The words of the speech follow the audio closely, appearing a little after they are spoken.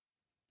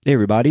Hey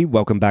everybody,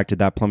 welcome back to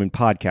That Plumbing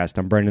Podcast.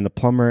 I'm Brandon the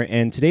Plumber,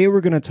 and today we're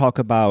going to talk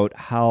about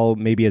how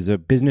maybe as a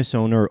business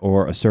owner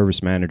or a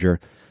service manager,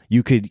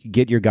 you could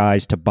get your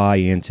guys to buy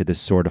into this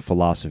sort of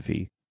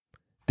philosophy.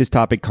 This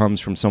topic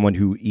comes from someone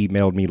who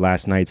emailed me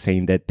last night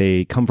saying that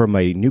they come from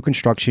a new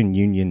construction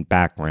union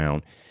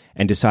background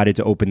and decided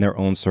to open their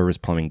own service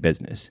plumbing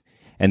business.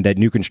 And that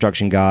new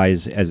construction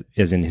guys, as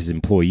in his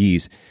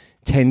employees,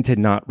 tend to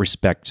not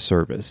respect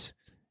service.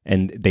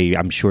 And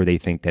I'm sure they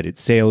think that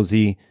it's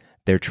salesy.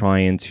 They're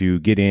trying to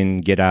get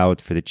in, get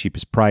out for the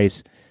cheapest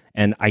price.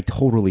 And I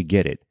totally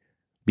get it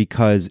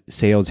because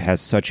sales has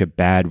such a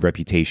bad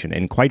reputation.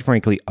 And quite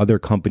frankly, other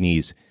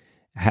companies,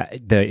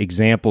 the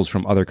examples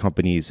from other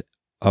companies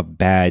of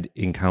bad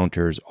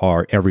encounters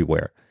are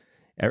everywhere.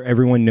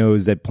 Everyone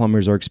knows that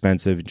plumbers are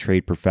expensive and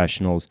trade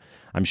professionals.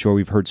 I'm sure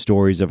we've heard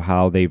stories of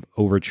how they've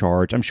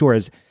overcharged. I'm sure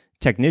as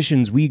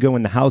technicians, we go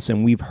in the house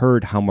and we've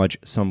heard how much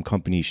some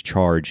companies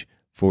charge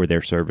for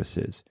their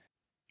services.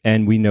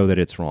 And we know that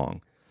it's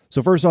wrong.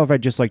 So first off,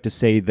 I'd just like to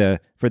say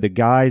for the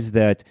guys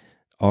that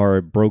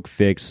are broke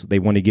fix, they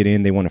want to get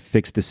in, they want to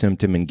fix the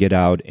symptom and get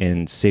out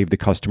and save the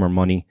customer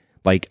money.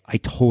 Like, I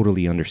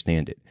totally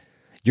understand it.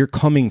 You're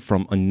coming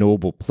from a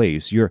noble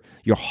place. Your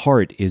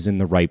heart is in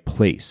the right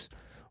place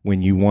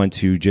when you want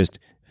to just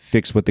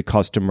fix what the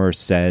customer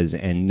says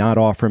and not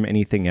offer them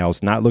anything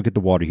else, not look at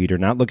the water heater,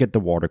 not look at the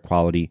water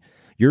quality.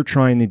 You're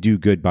trying to do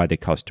good by the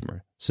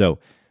customer. So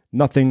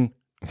nothing's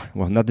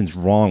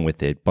wrong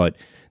with it, but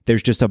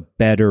there's just a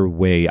better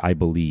way, I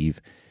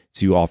believe,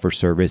 to offer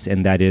service,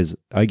 and that is,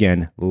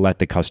 again, let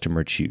the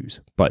customer choose.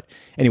 But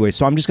anyway,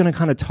 so I'm just going to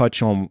kind of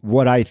touch on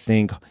what I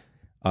think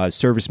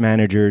service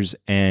managers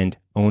and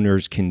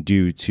owners can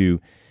do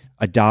to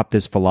adopt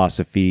this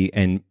philosophy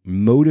and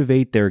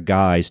motivate their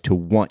guys to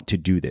want to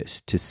do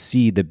this, to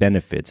see the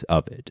benefits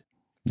of it.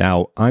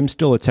 Now, I'm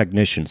still a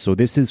technician, so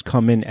this is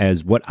coming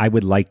as what I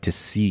would like to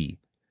see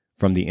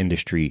from the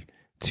industry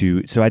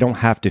so I don't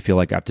have to feel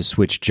like I have to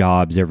switch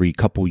jobs every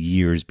couple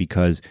years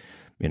because,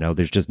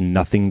 there's just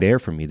nothing there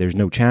for me. There's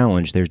no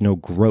challenge. There's no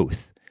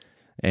growth.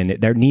 And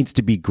there needs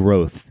to be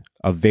growth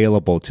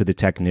available to the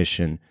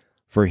technician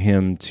for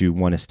him to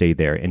want to stay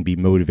there and be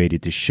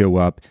motivated to show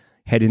up,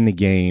 head in the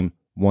game,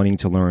 wanting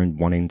to learn,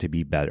 wanting to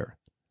be better.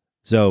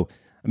 So,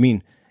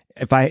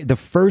 the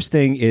first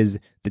thing is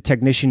the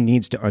technician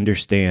needs to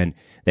understand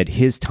that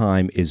his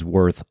time is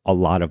worth a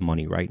lot of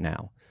money right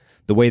now.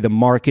 The way the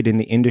market in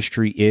the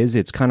industry is,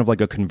 it's kind of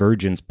like a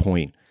convergence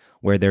point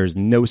where there's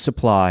no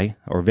supply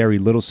or very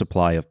little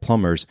supply of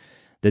plumbers.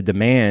 The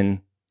demand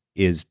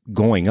is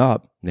going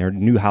up. There are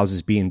new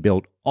houses being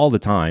built all the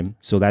time.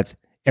 So that's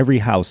every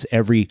house,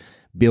 every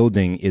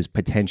building is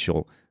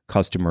potential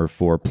customer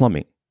for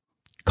plumbing.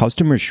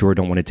 Customers sure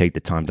don't want to take the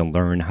time to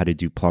learn how to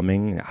do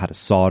plumbing, how to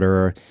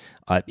solder,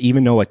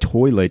 even though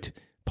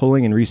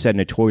pulling and resetting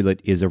a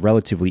toilet is a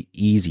relatively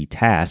easy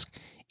task.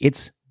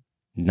 It's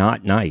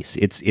not nice.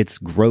 It's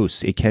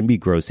gross. It can be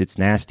gross. It's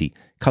nasty.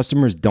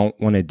 Customers don't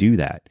want to do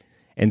that.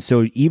 And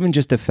so even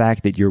just the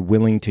fact that you're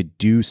willing to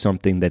do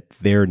something that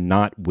they're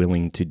not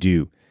willing to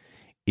do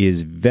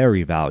is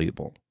very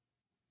valuable.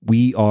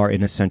 We are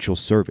an essential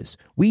service.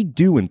 We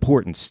do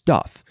important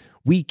stuff.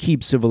 We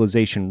keep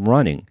civilization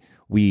running.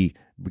 We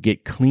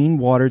get clean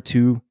water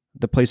to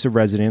the place of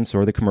residence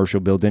or the commercial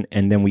building,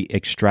 and then we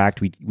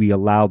extract, we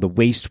allow the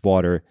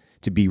wastewater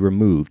to be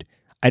removed.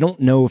 I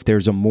don't know if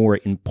there's a more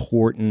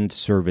important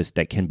service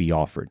that can be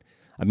offered.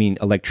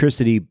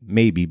 Electricity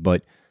maybe,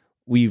 but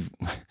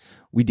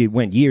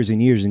went years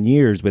and years and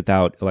years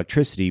without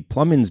electricity.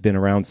 Plumbing's been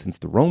around since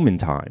the Roman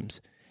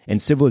times,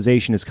 and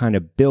civilization is kind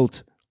of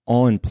built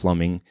on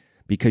plumbing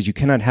because you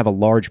cannot have a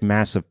large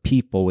mass of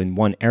people in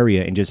one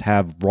area and just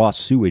have raw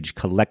sewage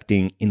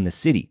collecting in the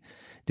city.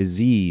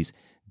 Disease,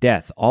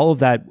 death, all of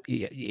that,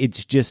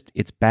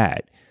 it's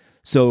bad.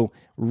 So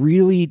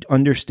really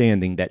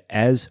understanding that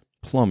as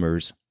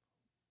plumbers,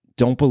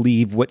 don't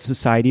believe what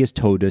society has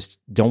told us.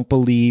 Don't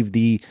believe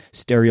the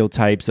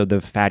stereotypes of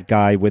the fat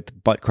guy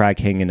with butt crack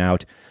hanging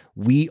out.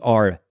 We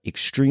are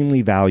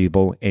extremely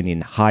valuable and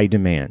in high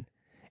demand.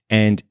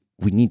 And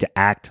we need to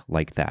act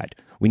like that.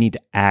 We need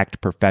to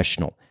act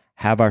professional,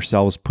 have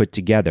ourselves put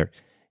together,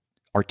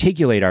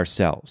 articulate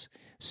ourselves,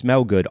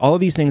 smell good. All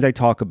of these things I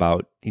talk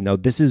about,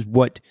 this is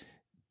what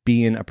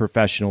being a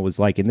professional is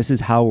like. And this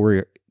is how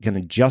we're going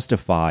to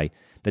justify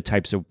the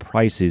types of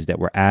prices that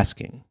we're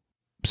asking.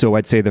 So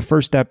I'd say the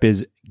first step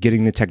is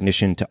getting the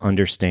technician to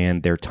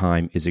understand their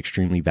time is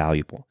extremely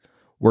valuable,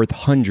 worth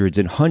hundreds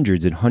and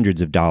hundreds and hundreds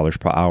of dollars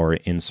per hour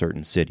in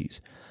certain cities.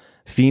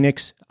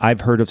 Phoenix,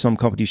 I've heard of some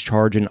companies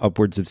charging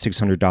upwards of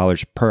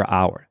 $600 per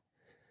hour.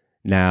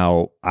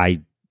 Now,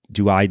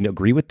 do I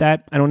agree with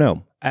that? I don't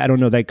know. I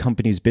don't know that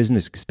company's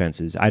business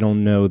expenses. I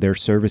don't know their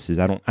services.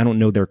 I don't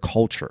know their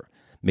culture.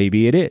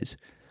 Maybe it is.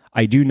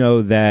 I do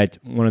know that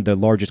one of the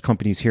largest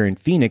companies here in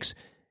Phoenix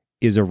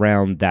is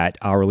around that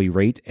hourly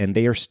rate, and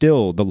they are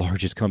still the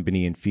largest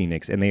company in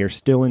Phoenix, and they are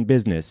still in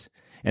business.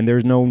 And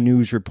there's no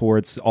news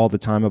reports all the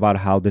time about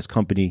how this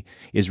company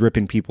is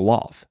ripping people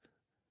off.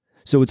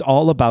 So it's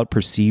all about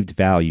perceived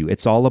value.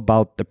 It's all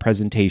about the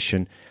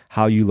presentation,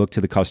 how you look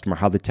to the customer,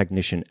 how the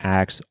technician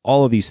acts,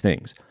 all of these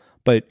things.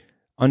 But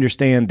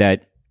understand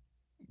that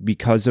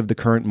because of the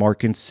current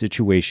market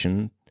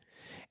situation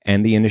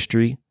and the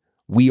industry,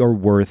 we are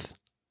worth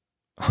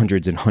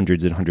hundreds and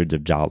hundreds and hundreds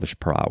of dollars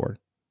per hour.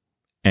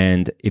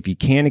 And if you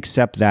can't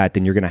accept that,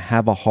 then you're going to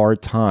have a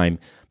hard time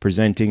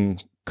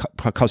presenting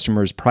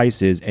customers'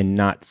 prices and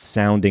not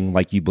sounding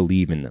like you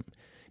believe in them.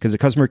 Because the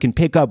customer can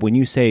pick up when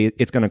you say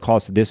it's going to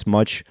cost this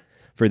much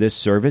for this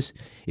service.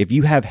 If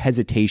you have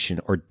hesitation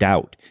or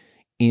doubt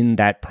in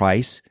that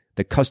price,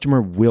 the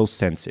customer will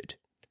sense it.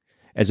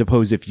 As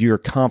opposed if you're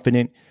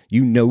confident,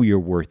 you know you're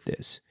worth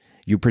this.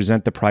 You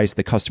present the price,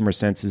 the customer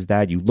senses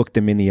that, you look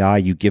them in the eye,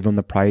 you give them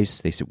the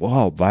price. They say,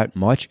 wow, that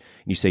much?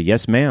 And you say,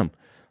 yes, ma'am.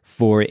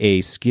 For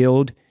a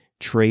skilled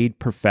trade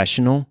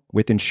professional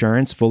with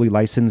insurance, fully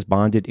licensed,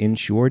 bonded,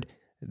 insured,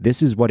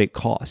 this is what it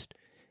cost.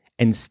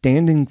 And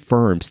standing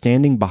firm,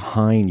 standing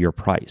behind your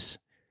price.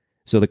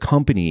 So the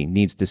company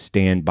needs to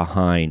stand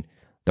behind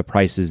the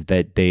prices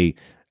that they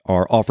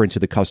are offering to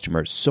the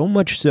customer. So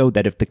much so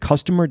that if the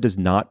customer does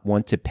not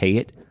want to pay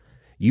it,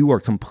 you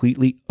are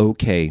completely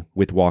okay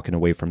with walking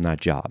away from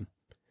that job.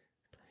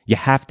 You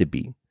have to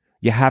be.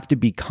 You have to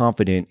be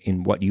confident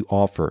in what you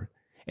offer.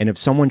 And if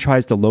someone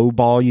tries to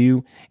lowball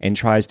you and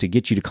tries to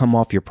get you to come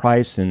off your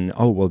price and,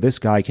 oh, well, this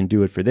guy can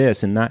do it for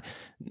this and that,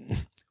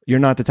 you're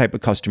not the type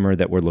of customer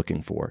that we're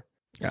looking for.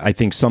 I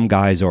think some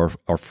guys are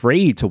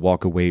afraid to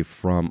walk away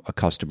from a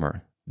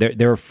customer.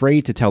 They're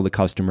afraid to tell the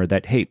customer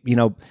that, hey,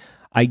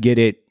 I get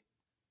it.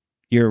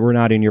 We're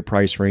not in your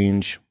price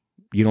range.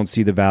 You don't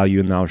see the value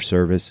in our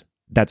service.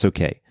 That's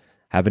okay.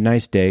 Have a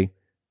nice day.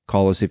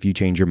 Call us if you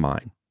change your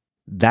mind.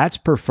 That's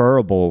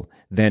preferable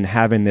than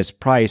having this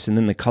price and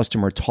then the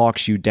customer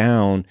talks you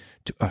down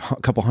to a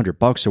couple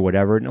 $100 or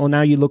whatever. No,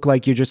 now you look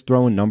like you're just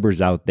throwing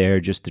numbers out there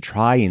just to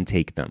try and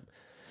take them.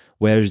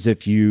 Whereas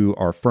if you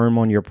are firm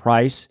on your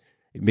price,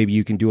 maybe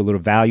you can do a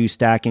little value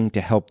stacking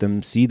to help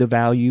them see the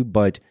value,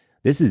 but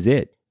this is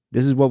it.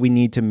 This is what we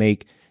need to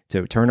make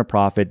to turn a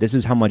profit. This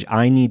is how much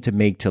I need to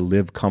make to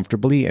live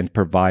comfortably and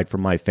provide for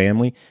my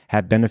family,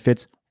 have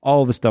benefits,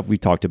 all the stuff we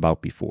talked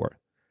about before.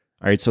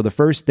 All right, so the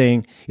first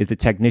thing is the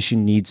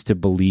technician needs to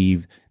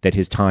believe that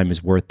his time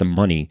is worth the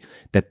money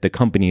that the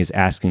company is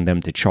asking them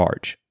to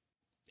charge.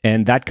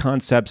 And that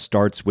concept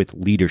starts with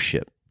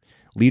leadership.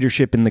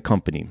 Leadership in the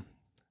company.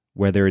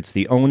 Whether it's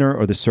the owner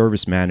or the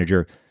service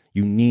manager,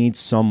 you need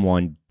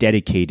someone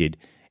dedicated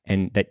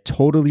and that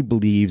totally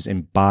believes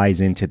and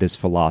buys into this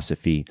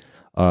philosophy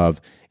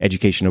of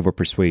education over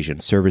persuasion,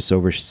 service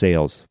over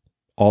sales,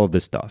 all of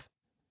this stuff.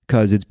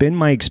 Because it's been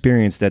my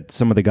experience that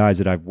some of the guys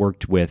that I've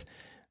worked with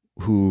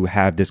who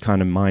have this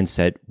kind of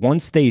mindset,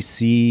 once they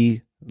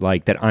see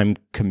like that I'm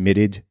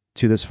committed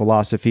to this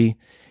philosophy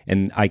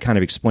and I kind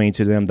of explain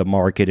to them the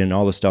market and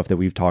all the stuff that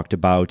we've talked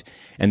about,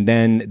 and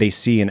then they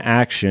see in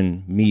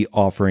action me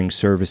offering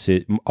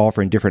services,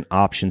 offering different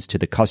options to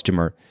the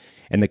customer,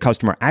 and the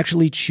customer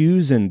actually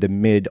choosing the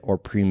mid or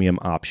premium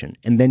option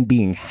and then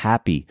being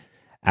happy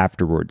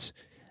afterwards,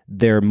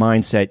 their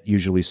mindset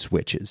usually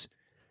switches.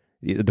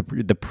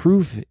 The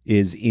proof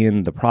is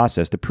in the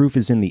process. The proof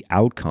is in the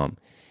outcome.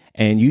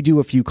 And you do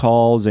a few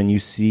calls and you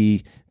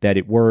see that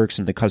it works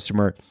and the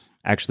customer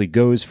actually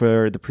goes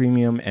for the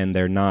premium and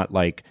they're not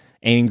like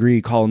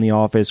angry, calling the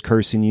office,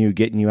 cursing you,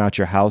 getting you out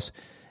your house.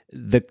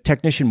 The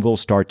technician will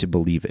start to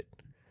believe it.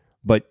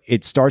 But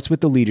it starts with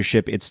the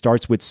leadership. It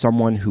starts with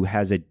someone who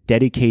has a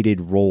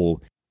dedicated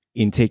role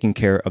in taking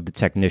care of the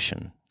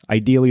technician,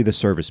 ideally the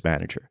service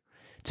manager.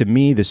 To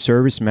me, the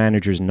service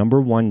manager's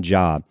number one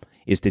job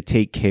is to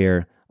take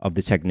care of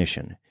the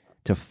technician,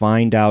 to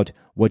find out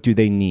what do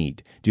they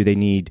need. Do they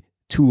need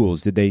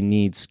tools? Do they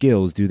need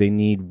skills? Do they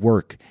need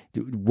work?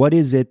 What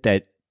is it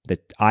that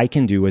I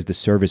can do as the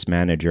service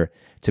manager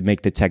to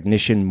make the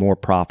technician more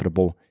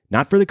profitable,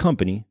 not for the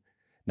company,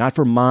 not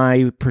for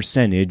my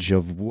percentage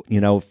of,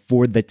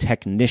 for the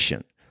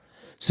technician.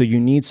 So you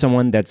need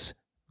someone that's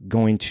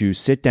going to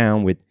sit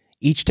down with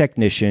each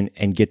technician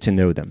and get to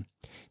know them,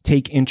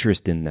 take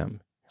interest in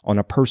them on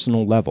a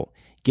personal level.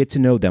 Get to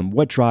know them.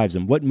 What drives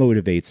them? What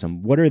motivates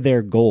them? What are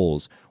their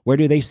goals? Where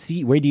do they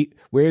see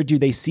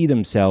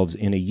themselves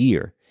in a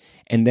year?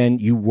 And then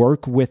you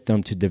work with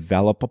them to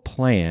develop a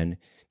plan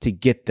to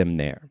get them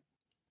there.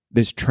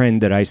 This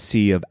trend that I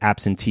see of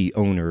absentee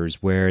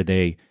owners where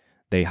they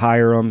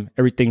hire them,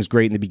 everything's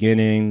great in the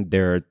beginning,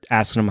 they're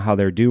asking them how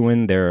they're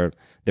doing, they're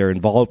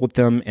involved with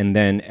them, and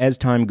then as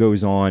time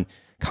goes on,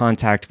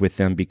 contact with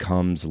them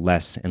becomes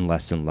less and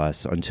less and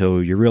less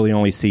until you're really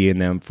only seeing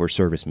them for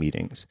service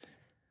meetings.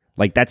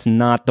 Like, that's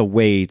not the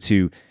way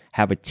to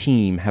have a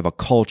team, have a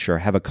culture,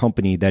 have a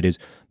company that is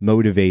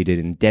motivated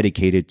and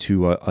dedicated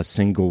to a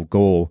single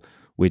goal,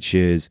 which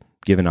is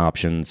giving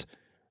options,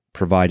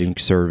 providing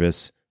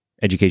service,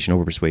 education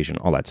over persuasion,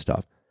 all that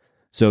stuff.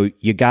 So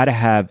you got to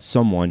have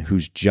someone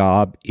whose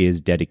job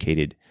is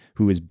dedicated,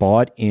 who is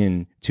bought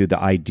into the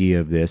idea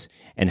of this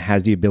and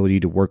has the ability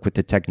to work with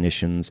the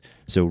technicians,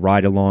 so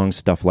ride along,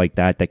 stuff like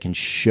that, that can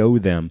show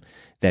them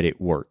that it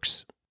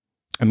works.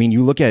 I mean,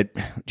 you look at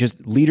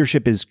just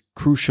leadership is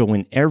crucial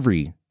in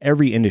every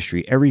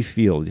industry, every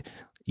field.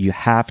 You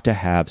have to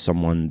have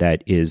someone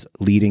that is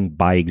leading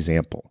by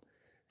example.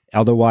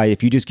 Otherwise,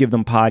 if you just give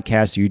them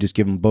podcasts, or you just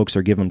give them books,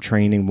 or give them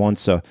training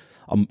once a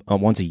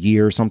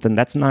year or something,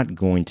 that's not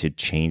going to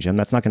change them.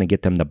 That's not going to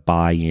get them to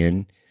buy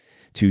in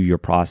to your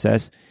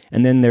process.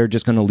 And then they're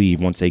just going to leave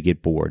once they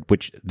get bored,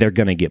 which they're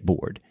going to get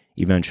bored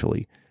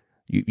eventually.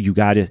 You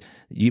got to,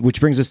 which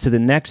brings us to the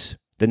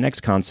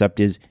next concept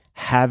is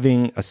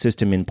having a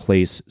system in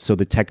place so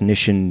the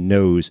technician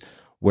knows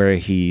where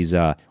he's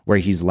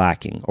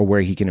lacking or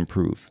where he can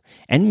improve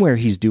and where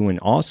he's doing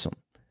awesome.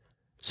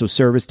 So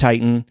Service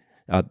Titan,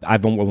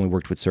 I've only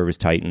worked with Service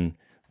Titan,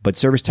 but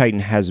Service Titan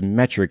has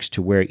metrics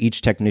to where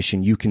each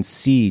technician, you can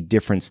see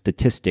different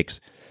statistics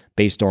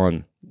based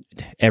on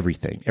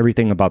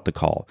everything about the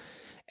call.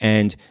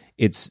 And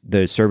it's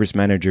the service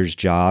manager's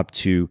job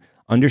to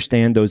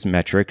understand those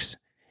metrics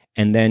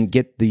and then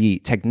get the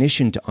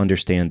technician to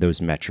understand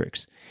those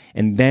metrics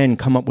and then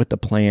come up with a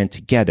plan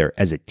together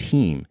as a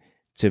team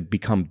to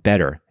become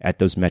better at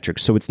those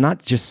metrics. So it's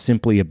not just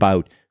simply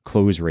about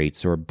close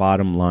rates or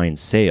bottom line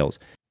sales.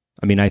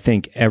 I mean, I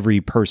think every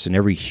person,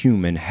 every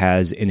human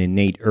has an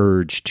innate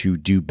urge to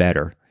do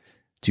better,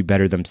 to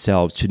better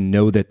themselves, to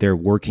know that they're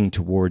working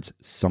towards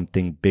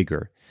something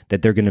bigger,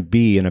 that they're going to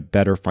be in a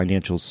better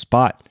financial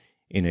spot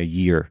in a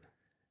year.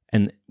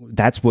 And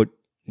that's what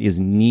is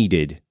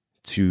needed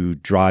to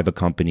drive a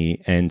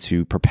company and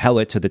to propel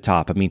it to the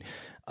top. I mean,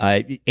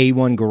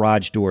 A1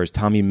 Garage Doors,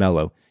 Tommy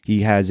Mello,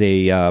 he has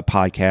a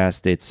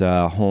podcast. It's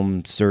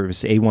Home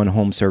Service, A1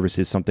 Home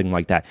Services, something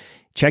like that.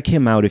 Check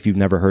him out if you've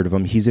never heard of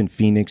him. He's in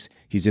Phoenix.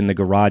 He's in the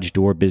garage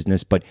door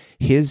business, but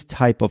his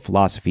type of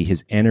philosophy,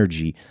 his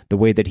energy, the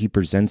way that he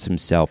presents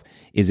himself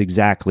is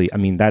exactly, I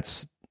mean,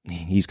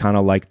 he's kind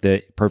of like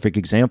the perfect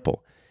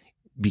example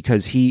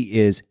because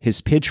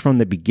his pitch from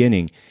the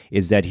beginning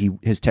is that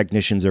his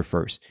technicians are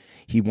first.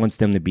 He wants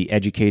them to be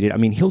educated. I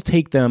mean, he'll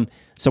take them,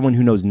 someone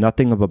who knows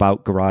nothing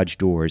about garage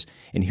doors,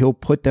 and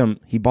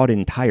he bought an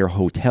entire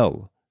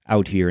hotel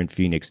out here in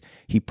Phoenix.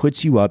 He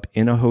puts you up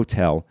in a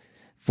hotel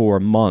for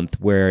a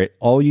month where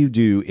all you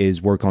do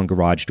is work on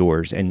garage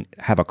doors and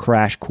have a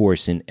crash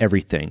course in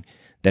everything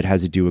that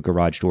has to do with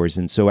garage doors.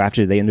 And so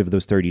after the end of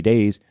those 30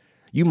 days,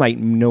 you might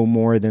know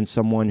more than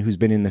someone who's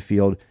been in the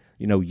field,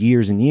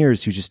 years and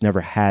years, who's just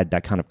never had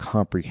that kind of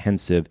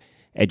comprehensive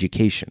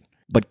education.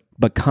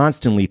 But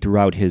constantly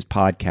throughout his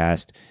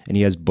podcast, and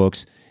he has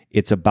books,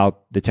 it's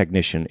about the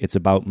technician. It's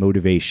about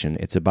motivation.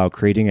 It's about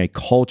creating a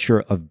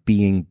culture of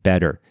being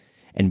better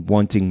and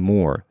wanting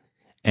more.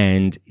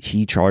 And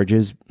he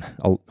charges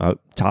a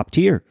top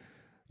tier,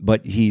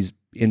 but he's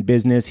in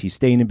business, he's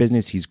staying in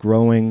business, he's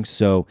growing.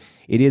 So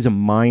it is a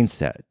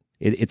mindset.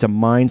 It's a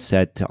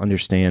mindset to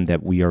understand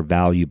that we are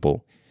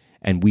valuable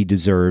and we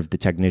deserve, the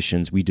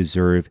technicians, we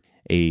deserve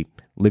a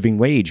living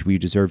wage. We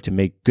deserve to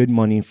make good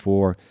money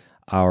for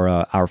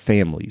our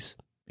families.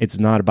 It's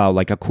not about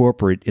like a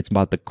corporate, it's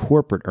about the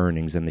corporate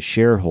earnings and the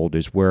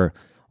shareholders, where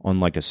on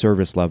like a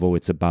service level,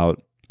 it's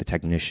about the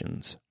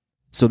technicians.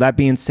 So that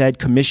being said,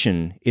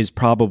 commission is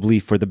probably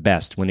for the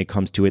best when it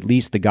comes to at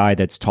least the guy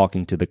that's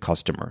talking to the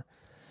customer.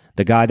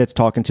 The guy that's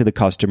talking to the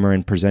customer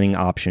and presenting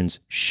options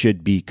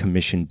should be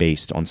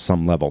commission-based on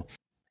some level.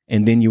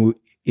 And then you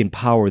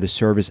empower the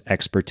service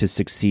expert to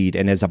succeed.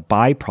 And as a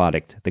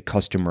byproduct, the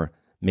customer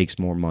makes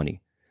more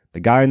money. The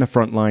guy in the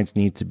front lines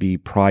needs to be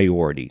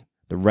priority.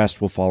 The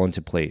rest will fall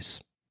into place.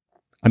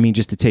 I mean,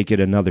 just to take it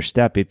another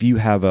step, if you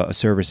have a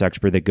service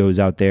expert that goes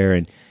out there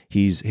and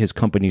his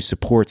company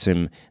supports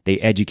him, they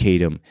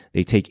educate him,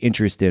 they take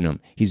interest in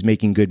him, he's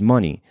making good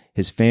money,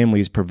 his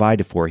family is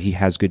provided for, he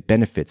has good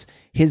benefits,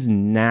 his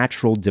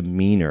natural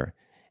demeanor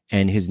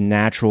and his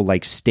natural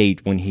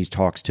state when he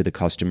talks to the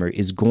customer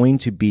is going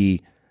to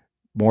be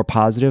more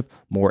positive,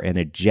 more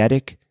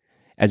energetic,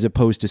 as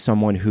opposed to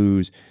someone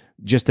who's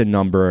just a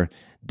number,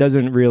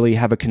 doesn't really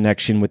have a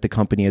connection with the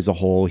company as a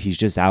whole. He's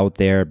just out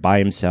there by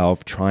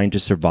himself trying to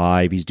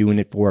survive. He's doing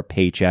it for a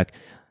paycheck.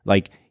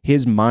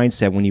 His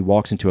mindset when he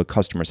walks into a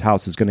customer's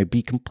house is going to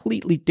be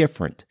completely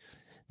different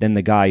than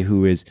the guy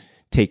who is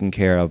taken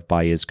care of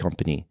by his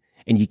company.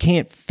 And you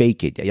can't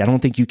fake it. I don't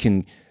think you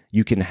can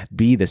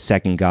be the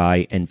second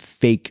guy and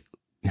fake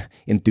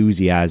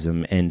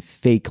enthusiasm and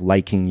fake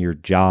liking your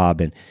job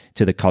and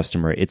to the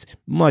customer. It's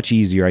much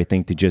easier, I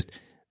think, to just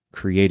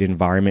create an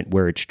environment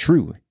where it's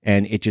true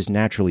and it just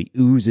naturally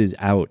oozes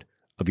out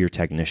of your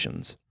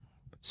technicians.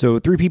 So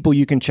 3 people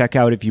you can check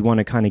out if you want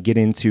to kind of get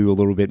into a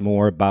little bit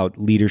more about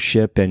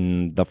leadership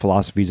and the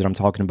philosophies that I'm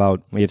talking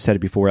about. We have said it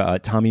before,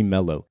 Tommy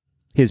Mello.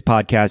 His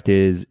podcast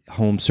is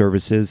Home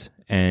Services,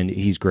 and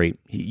he's great.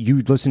 You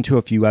listen to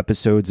a few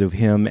episodes of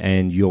him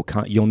and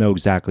you'll know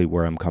exactly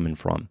where I'm coming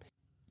from.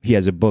 He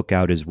has a book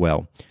out as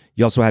well.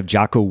 You also have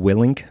Jocko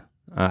Willink.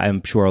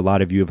 I'm sure a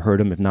lot of you have heard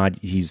him. If not,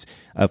 he's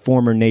a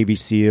former Navy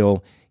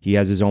SEAL. He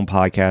has his own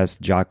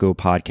podcast, Jocko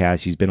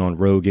Podcast. He's been on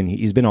Rogan.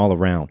 He's been all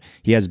around.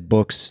 He has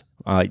books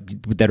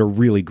that are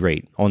really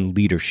great on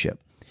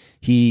leadership.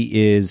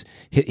 His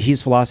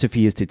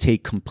philosophy is to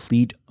take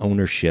complete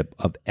ownership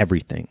of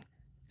everything.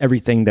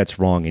 everything that's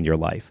wrong in your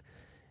life.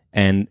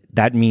 And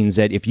that means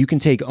that if you can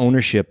take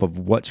ownership of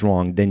what's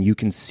wrong, then you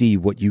can see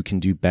what you can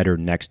do better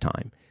next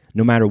time.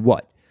 No matter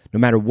what. No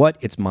matter what,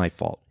 it's my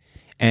fault.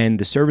 And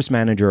the service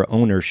manager or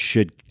owner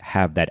should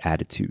have that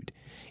attitude.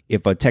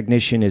 If a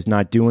technician is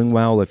not doing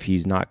well, if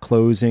he's not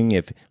closing,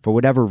 if for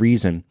whatever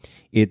reason,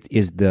 it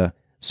is the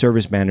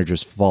service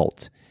manager's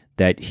fault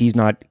that he's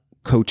not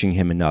coaching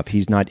him enough,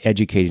 he's not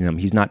educating him,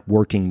 he's not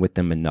working with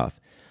them enough.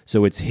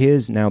 So it's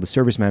now the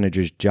service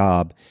manager's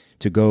job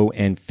to go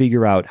and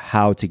figure out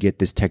how to get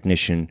this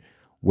technician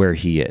where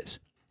he is.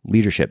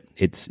 Leadership,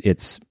 it's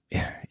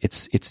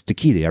the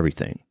key to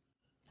everything.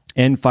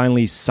 And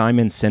finally,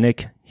 Simon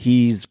Sinek,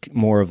 he's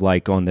more of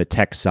like on the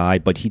tech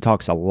side, but he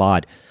talks a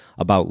lot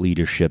about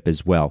leadership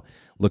as well.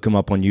 Look him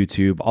up on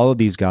YouTube. All of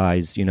these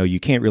guys, you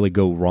can't really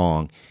go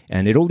wrong.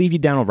 And it'll leave you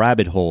down a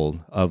rabbit hole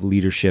of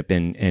leadership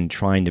and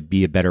trying to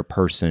be a better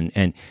person.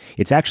 And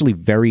it's actually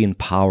very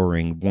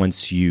empowering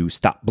once you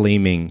stop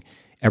blaming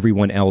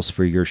everyone else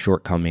for your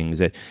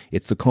shortcomings.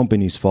 It's the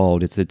company's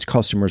fault. It's the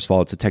customer's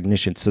fault. It's the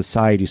technician's,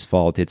 society's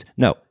fault. It's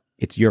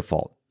your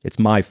fault. It's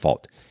my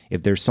fault.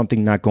 If there's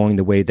something not going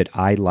the way that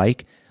I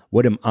like,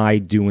 what am I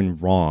doing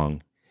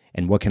wrong?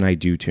 And what can I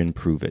do to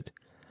improve it?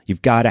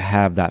 You've got to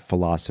have that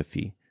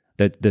philosophy.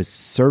 That the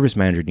service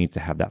manager needs to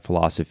have that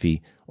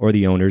philosophy, or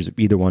the owners,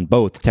 either one,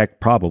 both, tech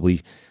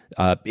probably,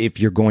 if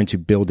you're going to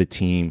build a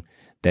team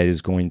that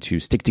is going to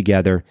stick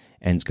together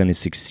and is going to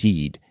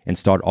succeed and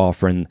start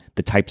offering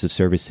the types of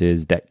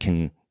services that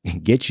can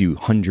get you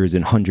hundreds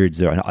and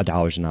hundreds of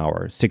dollars an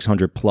hour,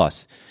 600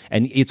 plus.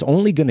 And it's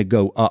only going to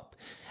go up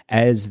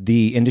as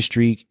the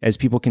industry, as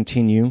people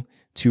continue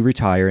to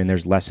retire and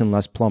there's less and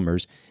less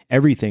plumbers,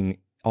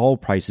 all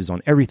prices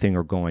on everything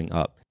are going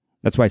up.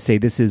 That's why I say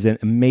this is an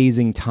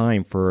amazing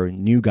time for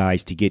new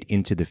guys to get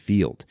into the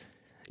field.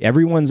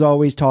 Everyone's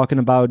always talking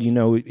about,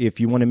 if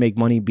you want to make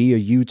money, be a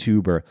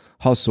YouTuber,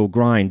 hustle,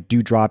 grind,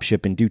 do drop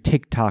shipping, do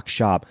TikTok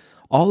shop,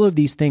 all of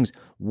these things.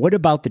 What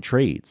about the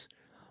trades?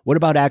 What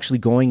about actually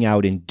going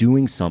out and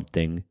doing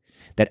something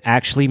that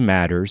actually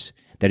matters,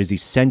 that is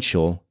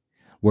essential,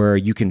 where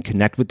you can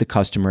connect with the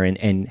customer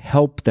and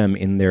help them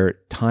in their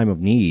time of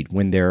need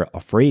when they're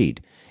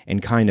afraid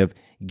and kind of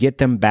get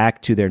them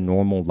back to their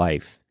normal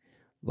life?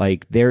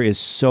 Like, there is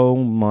so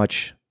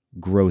much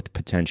growth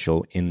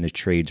potential in the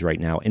trades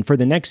right now. And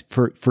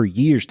for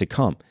years to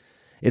come,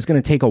 it's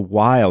going to take a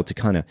while to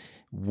kind of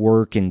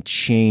work and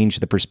change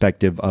the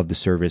perspective of the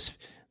service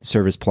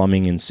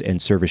plumbing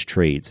and service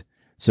trades.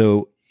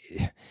 So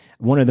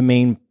one of the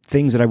main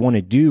things that I want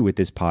to do with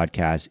this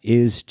podcast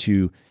is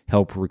to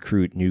help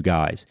recruit new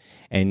guys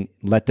and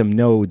let them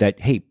know that,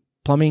 hey,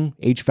 plumbing,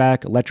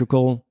 HVAC,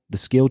 electrical, the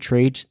skilled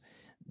trades,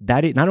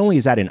 not only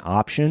is that an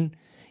option,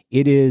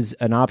 it is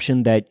an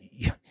option that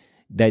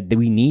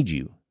we need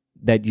you.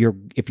 That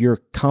if you're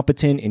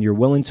competent and you're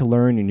willing to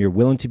learn and you're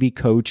willing to be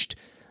coached,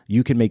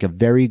 you can make a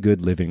very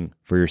good living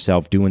for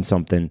yourself doing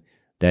something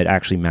that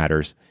actually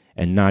matters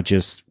and not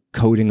just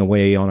coding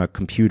away on a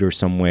computer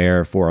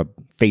somewhere for a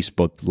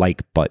Facebook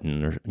like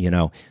button,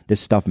 or this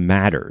stuff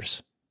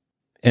matters.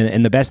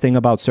 And the best thing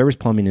about service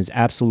plumbing is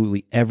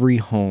absolutely every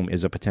home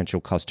is a potential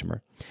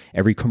customer.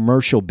 Every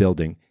commercial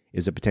building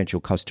is a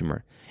potential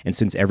customer. And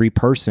since every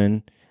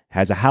person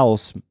has a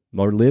house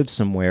or lives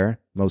somewhere,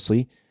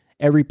 mostly,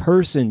 every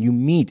person you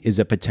meet is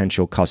a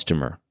potential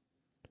customer.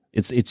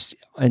 It's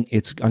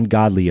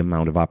ungodly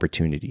amount of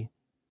opportunity.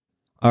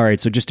 All right,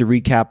 so just to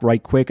recap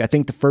right quick, I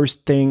think the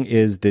first thing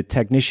is the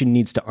technician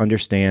needs to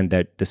understand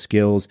that the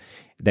skills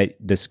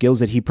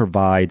that he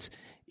provides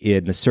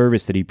in the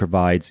service that he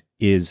provides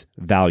is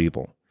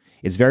valuable.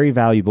 It's very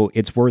valuable.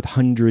 It's worth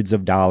hundreds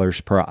of dollars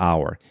per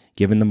hour,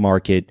 given the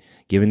market,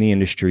 given the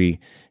industry.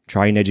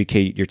 Try and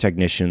educate your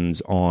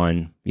technicians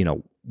on,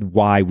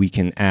 why we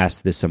can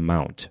ask this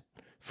amount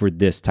for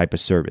this type of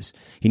service.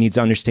 He needs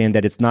to understand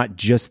that it's not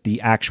just the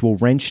actual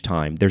wrench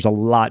time. There's a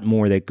lot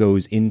more that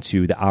goes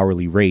into the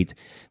hourly rate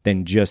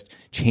than just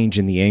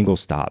changing the angle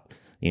stop.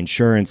 The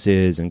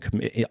insurances and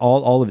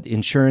all of the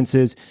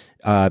insurances,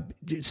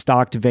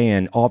 stocked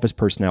van, office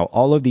personnel,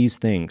 all of these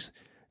things.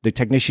 The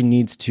technician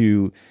needs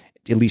to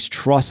at least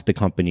trust the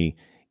company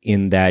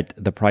in that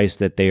the price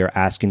that they are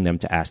asking them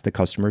to ask the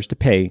customers to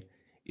pay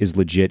is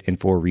legit and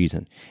for a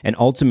reason. And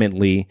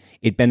ultimately,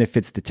 it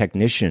benefits the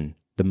technician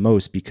the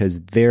most because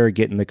they're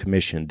getting the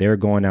commission. They're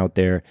going out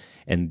there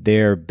and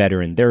they're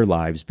better in their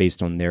lives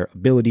based on their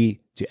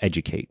ability to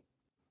educate.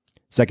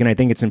 Second, I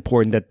think it's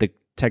important that the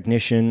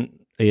technician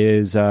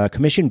is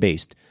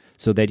commission-based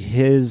so that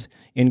his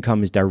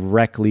income is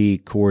directly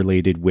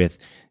correlated with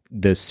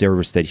the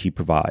service that he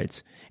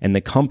provides. And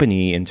the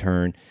company, in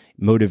turn,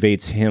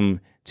 motivates him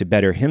to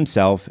better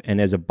himself.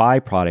 And as a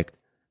byproduct,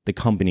 the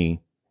company's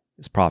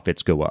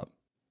profits go up.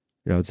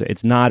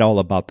 It's not all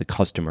about the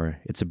customer.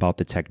 It's about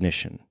the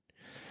technician.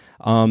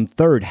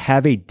 Third,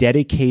 have a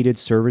dedicated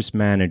service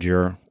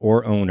manager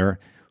or owner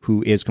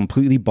who is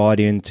completely bought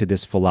into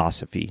this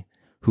philosophy,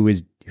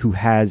 who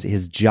has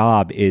his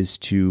job is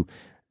to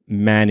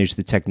manage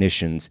the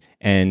technicians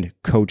and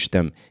coach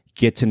them,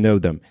 get to know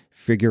them,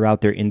 figure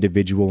out their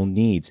individual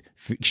needs,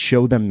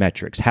 show them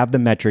metrics, have the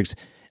metrics,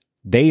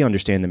 they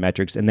understand the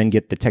metrics, and then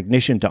get the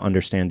technician to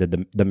understand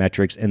the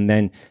metrics, and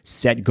then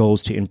set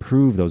goals to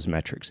improve those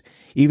metrics.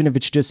 Even if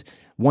it's just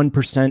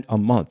 1% a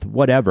month,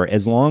 whatever,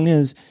 as long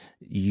as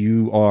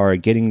you are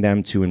getting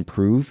them to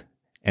improve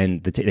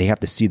and they have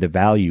to see the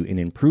value in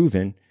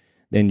improving,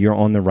 then you're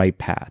on the right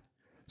path.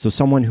 So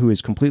someone who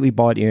is completely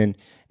bought in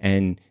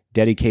and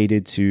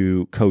dedicated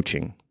to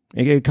coaching,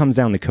 it comes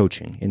down to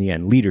coaching in the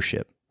end,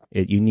 leadership.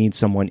 You need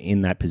someone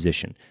in that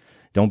position.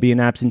 Don't be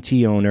an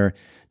absentee owner.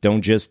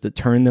 Don't just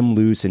turn them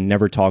loose and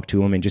never talk to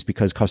them. And just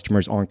because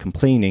customers aren't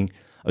complaining,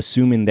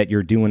 assuming that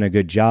you're doing a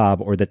good job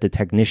or that the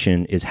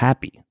technician is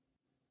happy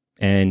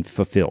and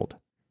fulfilled.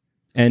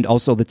 And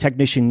also the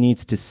technician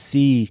needs to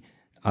see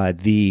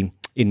the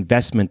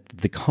investment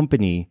the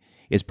company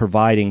is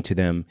providing to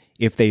them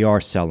if they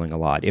are selling a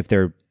lot. If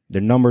their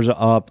numbers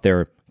are up,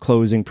 they're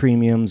closing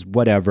premiums,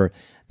 whatever,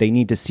 they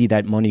need to see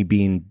that money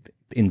being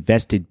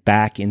invested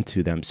back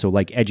into them. So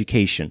like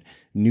education,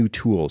 new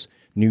tools,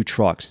 new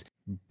trucks,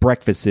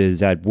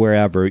 breakfasts at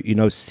wherever,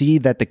 see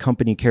that the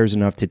company cares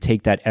enough to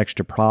take that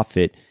extra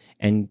profit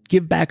and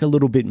give back a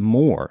little bit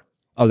more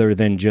other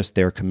than just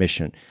their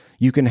commission.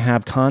 You can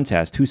have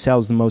contests. Who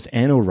sells the most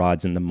anno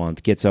rods in the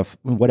month gets a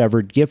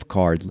whatever gift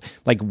card,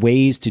 like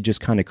ways to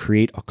just kind of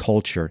create a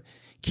culture,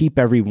 keep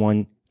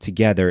everyone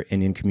together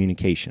and in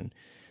communication.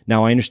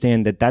 Now, I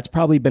understand that that's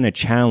probably been a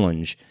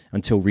challenge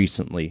until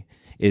recently,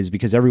 is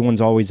because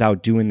everyone's always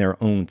out doing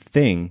their own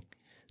thing.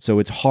 So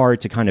it's hard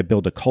to kind of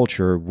build a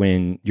culture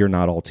when you're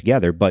not all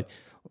together. But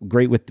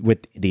great with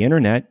the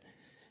internet,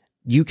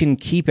 you can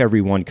keep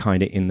everyone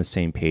kind of in the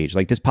same page.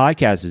 Like this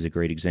podcast is a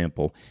great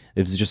example.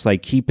 It's just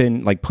like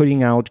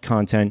putting out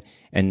content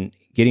and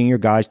getting your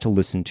guys to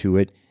listen to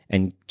it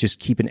and just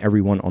keeping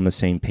everyone on the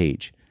same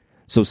page.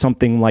 So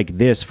something like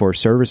this for a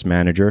service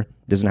manager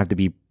doesn't have to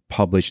be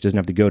published, doesn't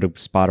have to go to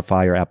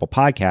Spotify or Apple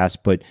Podcasts,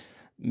 but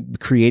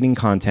creating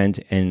content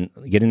and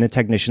getting the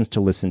technicians to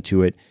listen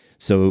to it.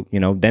 So,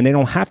 then they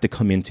don't have to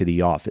come into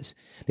the office.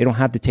 They don't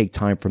have to take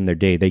time from their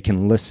day. They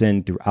can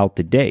listen throughout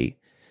the day.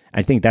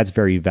 I think that's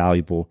very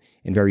valuable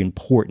and very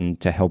important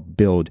to help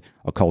build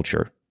a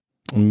culture.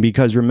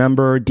 Because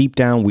remember, deep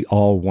down, we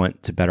all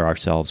want to better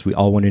ourselves. We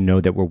all want to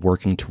know that we're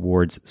working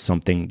towards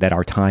something, that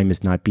our time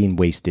is not being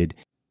wasted,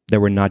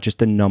 that we're not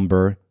just a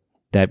number,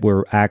 that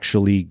we're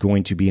actually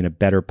going to be in a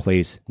better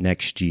place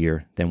next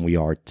year than we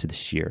are to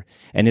this year.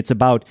 And it's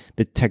about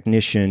the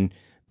technician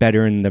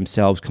bettering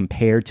themselves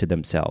compared to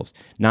themselves,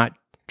 not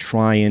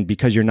trying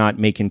because you're not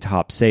making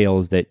top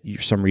sales that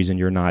for some reason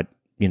you're not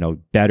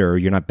better,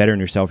 you're not bettering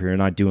yourself, you're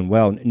not doing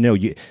well. No,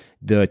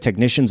 the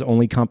technician's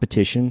only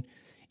competition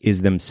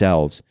is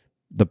themselves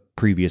the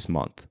previous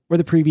month or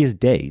the previous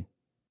day.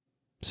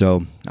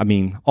 So,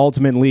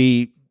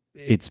 ultimately,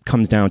 it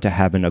comes down to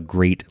having a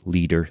great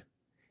leader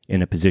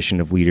in a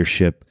position of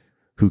leadership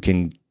who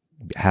can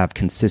have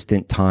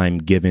consistent time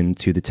given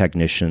to the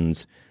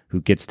technicians, who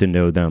gets to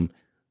know them,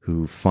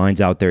 who finds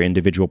out their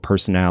individual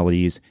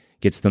personalities,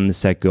 gets them to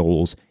set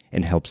goals,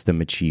 and helps them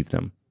achieve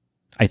them.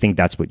 I think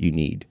that's what you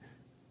need.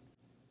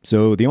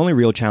 So the only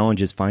real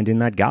challenge is finding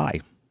that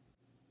guy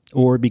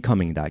or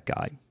becoming that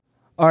guy.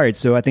 All right,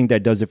 so I think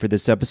that does it for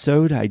this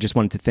episode. I just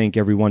wanted to thank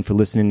everyone for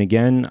listening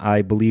again.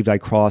 I believe I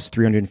crossed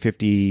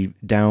 350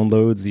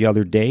 downloads the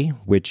other day,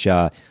 which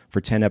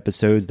for 10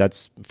 episodes,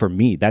 that's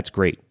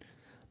great.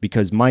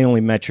 Because my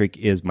only metric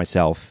is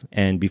myself.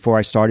 And before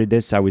I started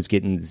this, I was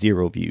getting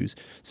 0 views.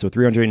 So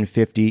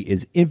 350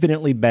 is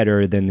infinitely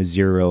better than the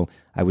 0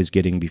 I was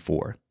getting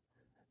before.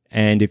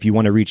 And if you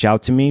want to reach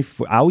out to me,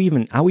 I'll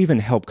even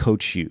help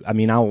coach you.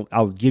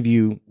 I'll give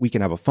you, we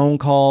can have a phone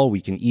call, we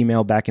can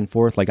email back and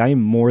forth. Like I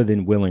am more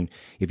than willing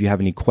if you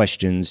have any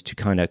questions to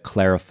kind of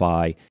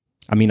clarify.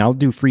 I'll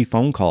do free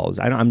phone calls.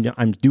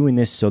 I'm doing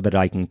this so that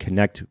I can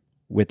connect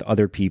with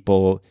other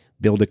people,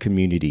 build a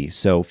community.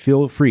 So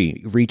feel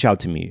free, reach out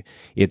to me.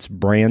 It's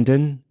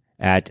Brandon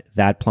at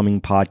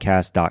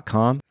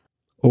thatplumbingpodcast.com,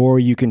 or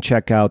you can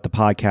check out the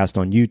podcast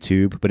on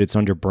YouTube, but it's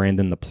under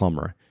Brandon the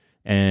Plumber.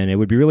 And it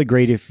would be really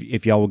great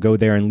if y'all would go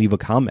there and leave a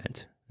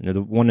comment.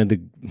 One of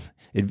the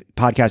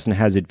podcasting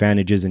has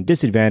advantages and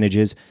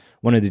disadvantages.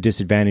 One of the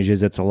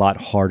disadvantages, it's a lot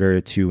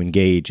harder to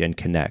engage and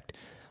connect.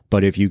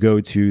 But if you go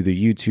to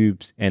the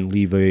YouTubes and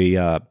leave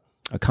a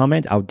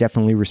comment, I'll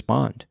definitely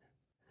respond.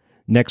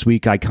 Next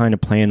week, I kind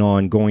of plan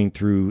on going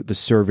through the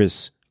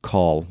service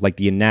call, like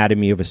the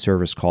anatomy of a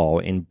service call,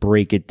 and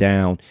break it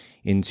down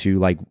into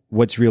like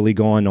what's really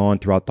going on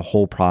throughout the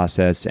whole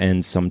process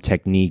and some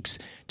techniques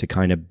to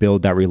kind of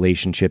build that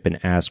relationship and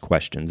ask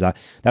questions.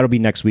 That'll be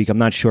next week. I'm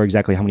not sure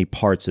exactly how many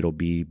parts it'll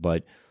be,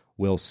 but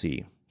we'll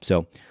see.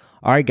 So,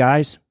 all right,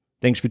 guys,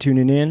 thanks for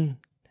tuning in.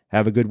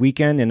 Have a good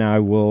weekend, and I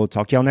will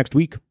talk to y'all next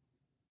week.